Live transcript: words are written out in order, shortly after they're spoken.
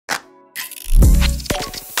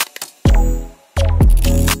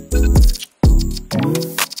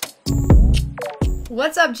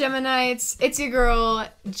What's up, Geminites? It's your girl,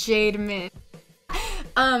 Jade Mint.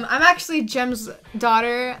 I'm actually Gem's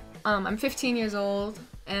daughter. I'm 15 years old,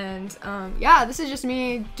 and yeah, this is just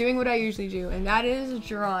me doing what I usually do, and that is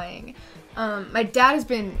drawing. My dad has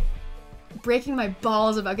been breaking my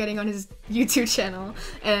balls about getting on his YouTube channel,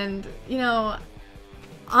 and you know,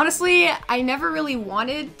 honestly, I never really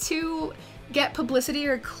wanted to get publicity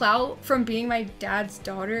or clout from being my dad's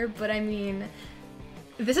daughter, but I mean,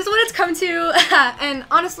 this is what it's come to. And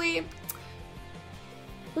honestly,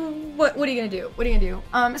 what are you gonna do? What are you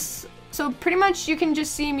gonna do? So pretty much you can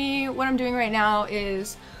just see me. What I'm doing right now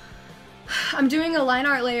is I'm doing a line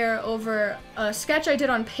art layer over a sketch I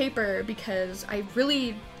did on paper because I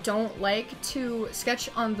really don't like to sketch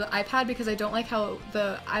on the iPad because I don't like how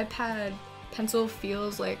the iPad pencil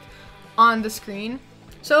feels like on the screen.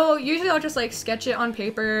 So usually I'll just like sketch it on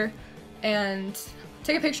paper and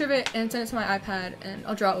take a picture of it and send it to my iPad and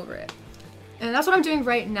I'll draw over it. And that's what I'm doing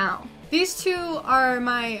right now. These two are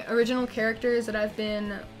my original characters that I've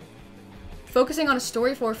been focusing on a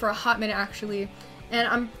story for a hot minute actually. And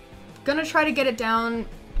I'm gonna try to get it down.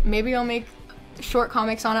 Maybe I'll make short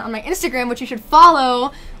comics on it on my Instagram, which you should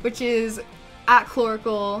follow, which is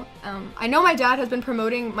 @Chlorical. I know my dad has been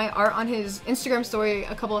promoting my art on his Instagram story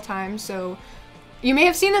a couple of times, so you may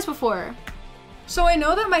have seen this before. So I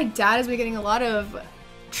know that my dad has been getting a lot of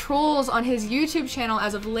trolls on his YouTube channel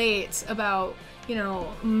as of late about, you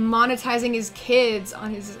know, monetizing his kids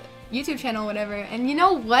on his YouTube channel, whatever. And you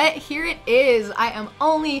know what? Here it is. I am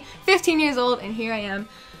only 15 years old and here I am,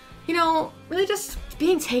 you know, really just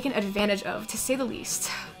being taken advantage of, to say the least.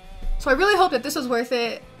 So I really hope that this was worth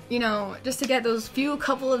it, you know, just to get those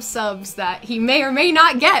couple of subs that he may or may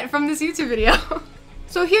not get from this YouTube video.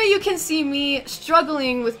 So here you can see me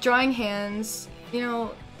struggling with drawing hands, you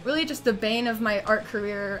know, really just the bane of my art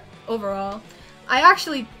career overall. I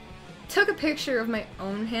actually took a picture of my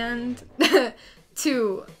own hand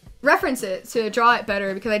to reference it, to draw it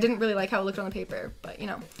better, because I didn't really like how it looked on the paper, but you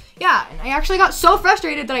know, yeah, and I actually got so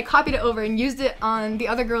frustrated that I copied it over and used it on the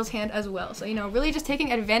other girl's hand as well. So, you know, really just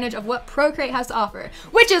taking advantage of what Procreate has to offer,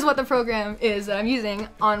 which is what the program is that I'm using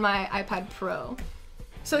on my iPad Pro.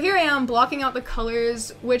 So here I am blocking out the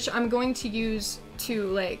colors, which I'm going to use to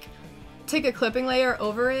like take a clipping layer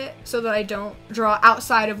over it so that I don't draw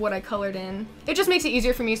outside of what I colored in. It just makes it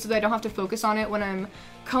easier for me so that I don't have to focus on it when I'm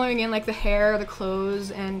coloring in like the hair, the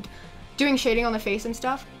clothes, and doing shading on the face and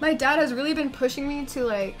stuff. My dad has really been pushing me to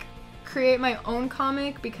like create my own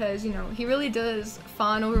comic because, you know, he really does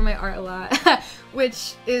fawn over my art a lot,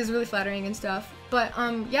 which is really flattering and stuff. But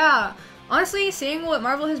yeah, honestly, seeing what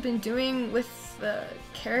Marvel has been doing with the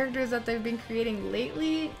characters that they've been creating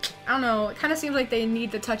lately, I don't know, it kind of seems like they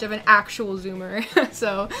need the touch of an actual zoomer.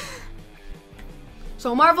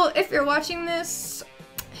 So Marvel, if you're watching this,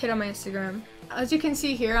 hit on my Instagram. As you can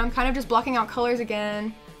see here, I'm kind of just blocking out colors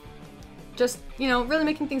again. Just, you know, really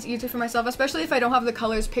making things easier for myself, especially if I don't have the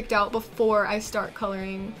colors picked out before I start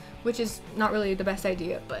coloring, which is not really the best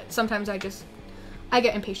idea, but sometimes I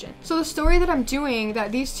get impatient. So the story that I'm doing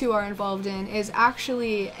that these two are involved in is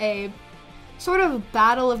actually a sort of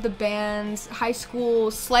battle of the bands, high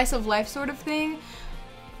school slice of life sort of thing.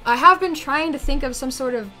 I have been trying to think of some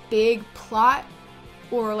sort of big plot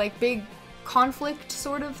or like big conflict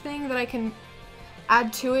sort of thing that I can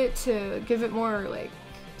add to it to give it more like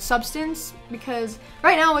substance, because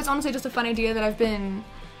right now it's honestly just a fun idea that I've been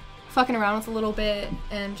fucking around with a little bit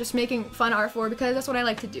and just making fun art for, because that's what I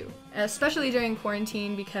like to do, especially during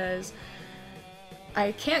quarantine, because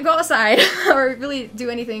I can't go outside or really do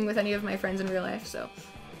anything with any of my friends in real life. So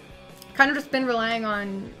kind of just been relying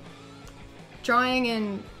on drawing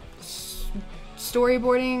and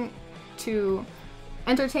storyboarding to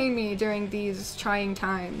entertain me during these trying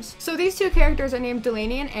times. So these two characters are named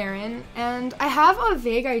Delaney and Aaron, and I have a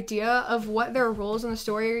vague idea of what their roles in the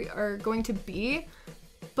story are going to be,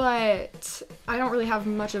 but I don't really have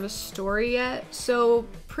much of a story yet. So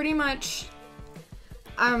pretty much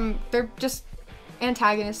they're just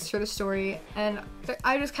antagonists for the story, and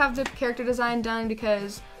I just have the character design done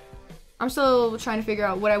because I'm still trying to figure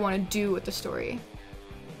out what I want to do with the story.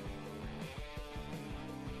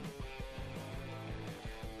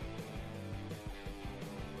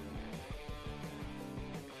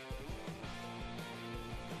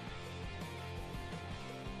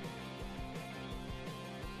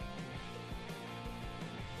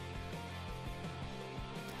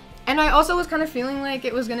 And I also was kind of feeling like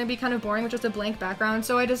it was going to be kind of boring with just a blank background,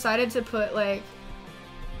 so I decided to put like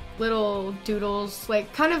little doodles,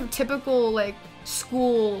 like kind of typical like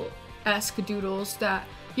school-esque doodles that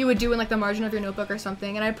you would do in like the margin of your notebook or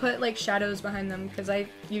something. And I put like shadows behind them because I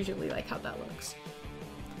usually like how that looks.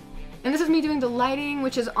 And this is me doing the lighting,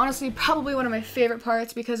 which is honestly probably one of my favorite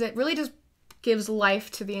parts because it really just gives life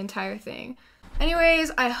to the entire thing.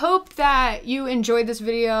 Anyways, I hope that you enjoyed this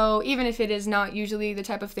video, even if it is not usually the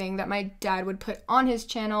type of thing that my dad would put on his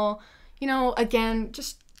channel. You know, again,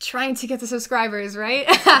 just trying to get the subscribers, right?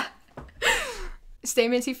 Stay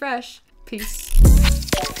minty fresh. Peace.